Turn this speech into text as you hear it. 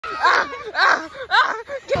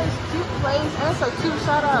Get this cute place and it's a cute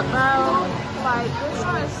setup, bro. Like this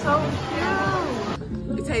one is so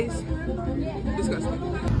cute. It tastes disgusting.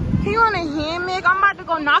 He on a hammock. I'm about to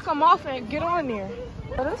go knock him off and get on there.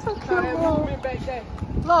 Oh, that's so cute.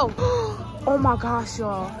 Look. Oh my gosh,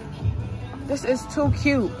 y'all. This is too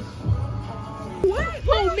cute. What?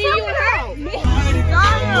 Who, me, you, and her? Me.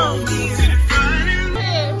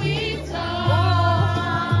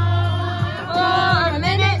 A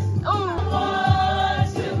minute.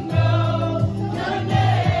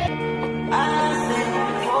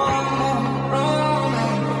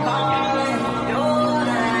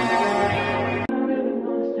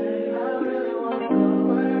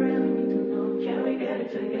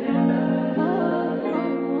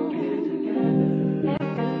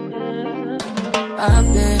 I've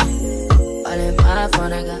been all in my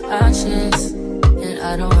phone, I got options. And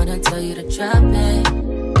I don't wanna tell you to drop it,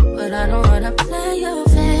 but I don't wanna play your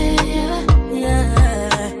fair.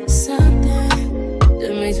 Yeah, something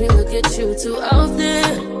that makes me look at you too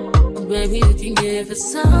often. Baby, you can give it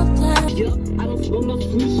something. Yeah, I don't smoke no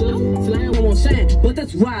sweet shit. Flying won't shine, but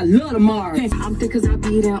that's why I love the Mars. I'm thick cause I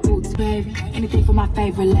be there, oops, baby. Anything for my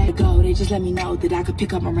favorite, let it go. They just let me know that I could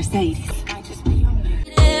pick up my Mercedes. I just be on there.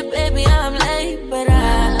 Yeah, baby, I'm late, but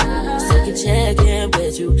I still can check in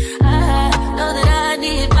with you. I know that I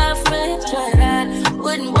need my friends, but I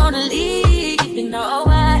wouldn't wanna leave. You know,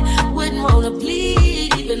 I wouldn't wanna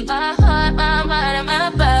bleed. Even my heart, my mind, and my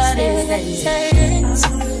body.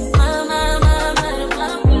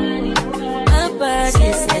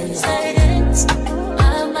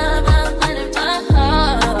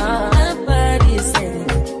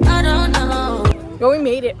 Well, we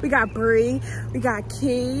made it. We got Bree, we got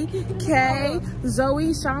Key, Kay,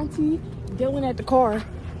 Zoe, Shanti, Dylan at the car.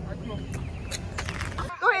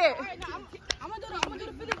 Go ahead. I'm gonna do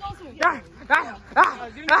the 50 goals swing. Get in there. Damn.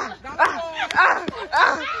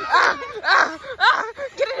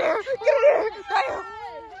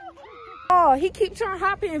 Oh, he keeps trying to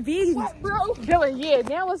hop in V's. Bro. Dylan, yeah,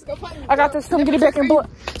 now let's go. I got this. Come get it back in blood.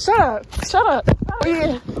 Shut up. Oh,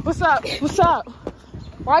 yeah. What's up?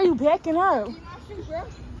 Why are you backing up?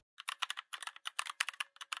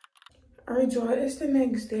 Alright, y'all, it's the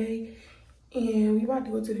next day and we about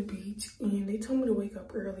to go to the beach, and they told me to wake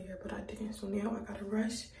up earlier, but I didn't, so now I gotta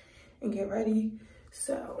rush and get ready.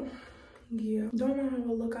 So yeah, don't know how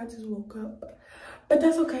I look. I just woke up, but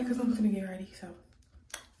that's okay because I'm gonna get ready. So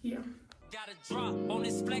yeah. Got a drop on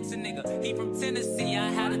this flexin' nigga. He from Tennessee, I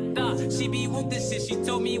had a thought. She be with this shit, she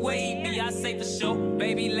told me where he be. I say for sure,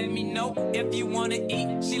 baby, let me know if you wanna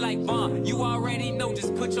eat. She like, Vaughn, you already know,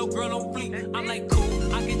 just put your girl on fleek. I'm like,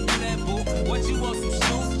 cool, I can do that, boo. What you want, some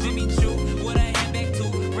shoes? Jimmy Choo, with a handbag too.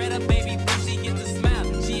 Red up, baby, but she get the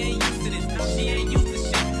smile. She ain't used to this, she ain't used to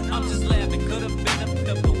shit. I'm just laughing, could've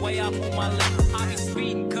been the way I move my lips. I be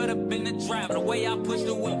speeding, could've been the driver, the way I push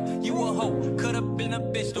the whip. You a hoe, could've been a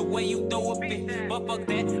bitch, the way you throw a bit. But fuck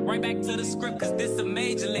that, right back to the script, cause this a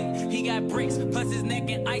major league. He got bricks, plus his neck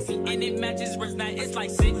and icy, and it matches wrist. Now it's like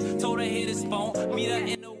 6, told her hit his phone, meet her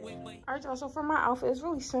in the whip. Alright, y'all, so for my outfit, it's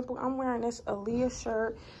really simple. I'm wearing this Aaliyah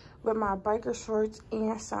shirt with my biker shorts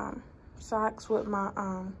and some socks with my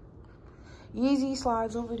Yeezy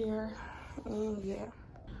slides over there, and yeah.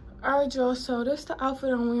 Alright, y'all, so this is the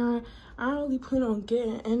outfit I'm wearing. I don't really plan on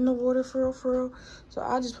getting in the water for real, so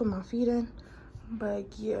I just put my feet in. But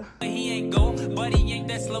yeah. He ain't go, but he ain't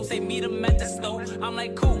that slow. Say meet him at the stove. I'm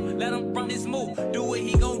like, cool, let him run his move. Do what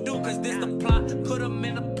he gon' do, cause this the plot. Put him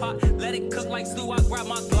in a pot, let it cook like stew. I grab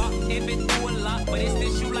my Glock. If it do a lot, but it's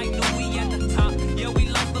this you like no, we at the top. Yeah, we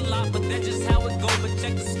lost a lot, but that's just how it go. But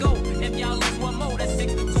check the scope. If y'all lose one more, that's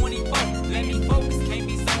 6 to 24. Let me focus, can't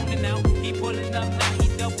be zoning out. He pulling up now, he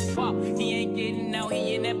double pop. He ain't getting out,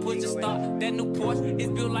 he in that push to start. That new Porsche is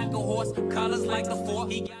built like a horse, colors like a fork.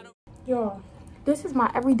 He got a yo. This is my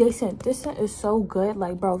everyday scent. This scent is so good.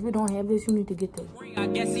 Like, bro, if you don't have this, you need to get this. I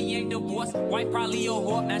guess he ain't divorced. Wife probably a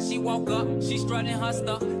whore. Now she woke up. She strutting her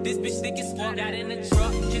stuff. This bitch thick as fuck. Got in the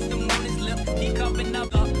truck. Kissed him on his lip. He cupping up.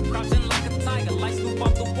 Crouching like a tiger. Light scoop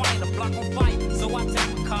off the wire. The block on fire. So I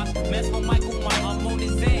take a cost. Mess with Michael Mike. I'm on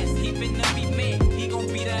his ass. He finna be mad. He gon'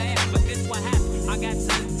 beat her ass. But this what happened. I got to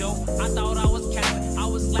the door. I thought I was capping. I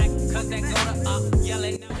was slacking. Cause that go to up.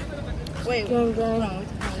 Yelling. Wait, gang.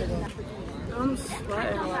 I'm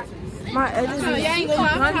sweating. My edges are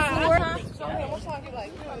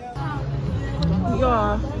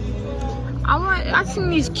y'all. I seen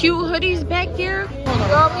these cute hoodies back here.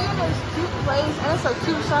 Yo, we in this cute place and it's a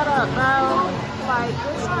cute setup, bro. Like,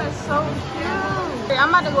 this one is so cute. I'm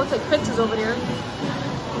about to go take pictures over there.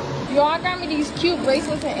 Yo, I got me these cute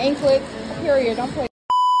bracelets and anklets. Period. Don't play.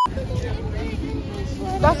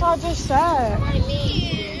 That's all I just said.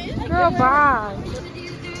 Girl, bye.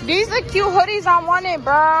 These are cute hoodies I wanted,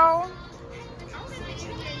 bro.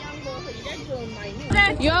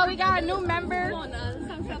 Yo, we got a new member.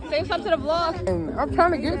 Say something to the vlog. I'm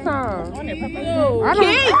trying to get some.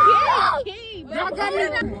 Y'all got me.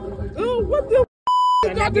 Ooh, what the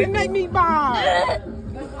f*** y'all just make me buy?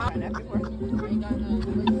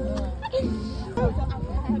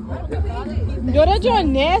 Yo, that joint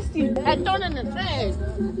nasty. I thrown in the trash.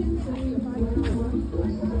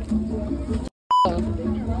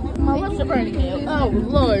 What's the brand again? Oh,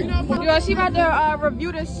 Lord. Yo, she about to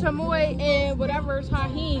review this chamoy and whatever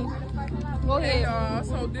tahini. Go ahead. And,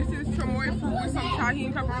 so this is chamoy fruit with some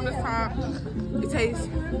tahini pepper on the top. It tastes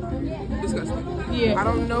disgusting. Yeah. I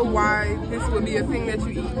don't know why this would be a thing that you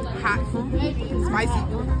eat. Hot fruit, spicy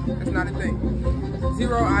fruit. That's not a thing.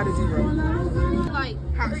 0 out of 0. Like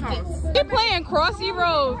hot sauce. They playing Crossy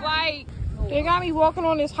Road. Like they got me walking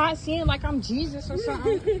on this hot sand like I'm Jesus or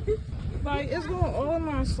something. Like it's going all in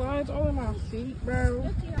my slides, all in my feet, bro.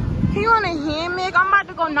 He on a hammock. I'm about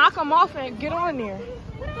to go knock him off and get on there.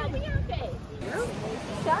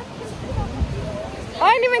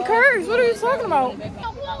 I ain't even curse. What are you talking about?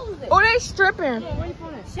 Oh, they stripping.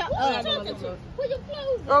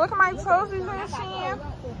 Oh, look at my toes. These are sham.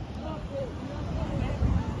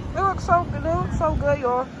 They look so good. They look so good,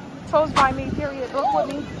 y'all. Toes by me, period. Look with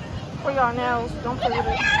me for y'all nails. Don't play with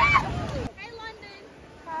it. Hey, London.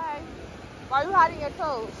 Hi. Why are you hiding your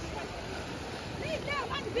toes?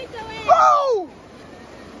 Oh!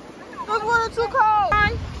 Those water too cold.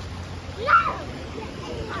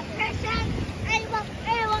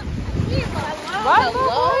 What?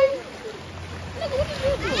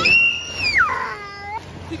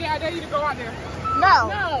 TJ, I dare you to go out there. No.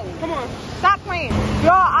 Come on. Stop playing.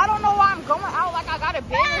 Yo, I don't know why I'm going out like I got a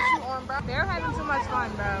bear suit on, bro. They're having too much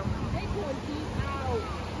fun, bro. They going deep out.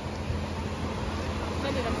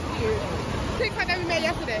 None of them scared. TikTok that we made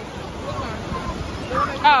yesterday.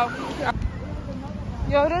 Oh.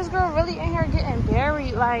 Yo, this girl really in here getting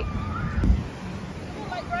buried, like.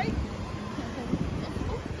 Right?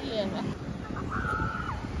 Yeah.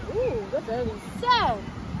 Ooh, that's early. So.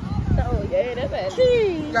 Oh, yeah, that's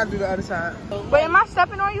early. You gotta do the other side. Wait, am I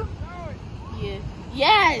stepping on you? Yeah.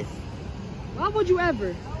 Yes! Why would you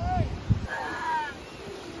ever?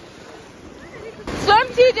 Swim,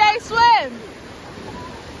 TJ, swim!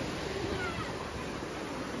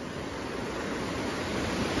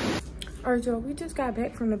 Alright, y'all, we just got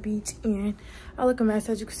back from the beach and I look a mess.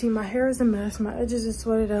 As you can see, my hair is a mess. My edges are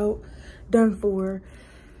sweated out, done for.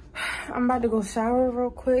 I'm about to go shower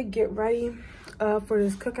real quick, get ready for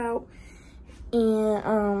this cookout.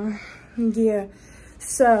 And, yeah.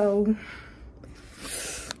 So,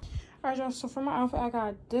 alright, y'all, so for my outfit, I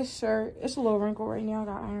got this shirt. It's a little wrinkled right now. I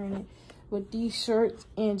got iron it with these shirts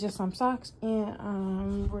and just some socks.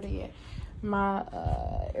 And, where they at? My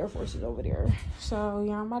Air Force is over there. So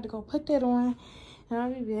yeah, I'm about to go put that on and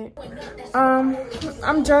I'll be back.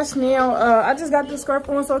 I'm dressed now. I just got this scarf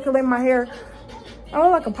on so I can lay my hair. I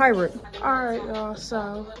look like a pirate. All right, y'all,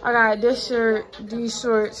 so I got this shirt, these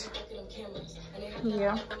shorts.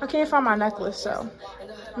 Yeah, I can't find my necklace, so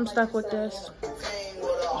I'm stuck with this.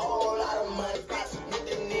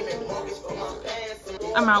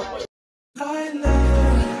 I'm out.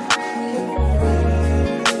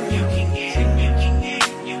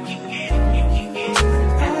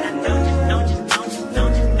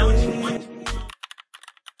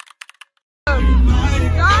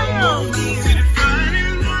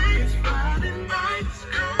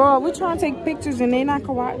 Bro, we trying to take pictures and they not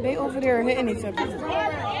they over there hitting each other.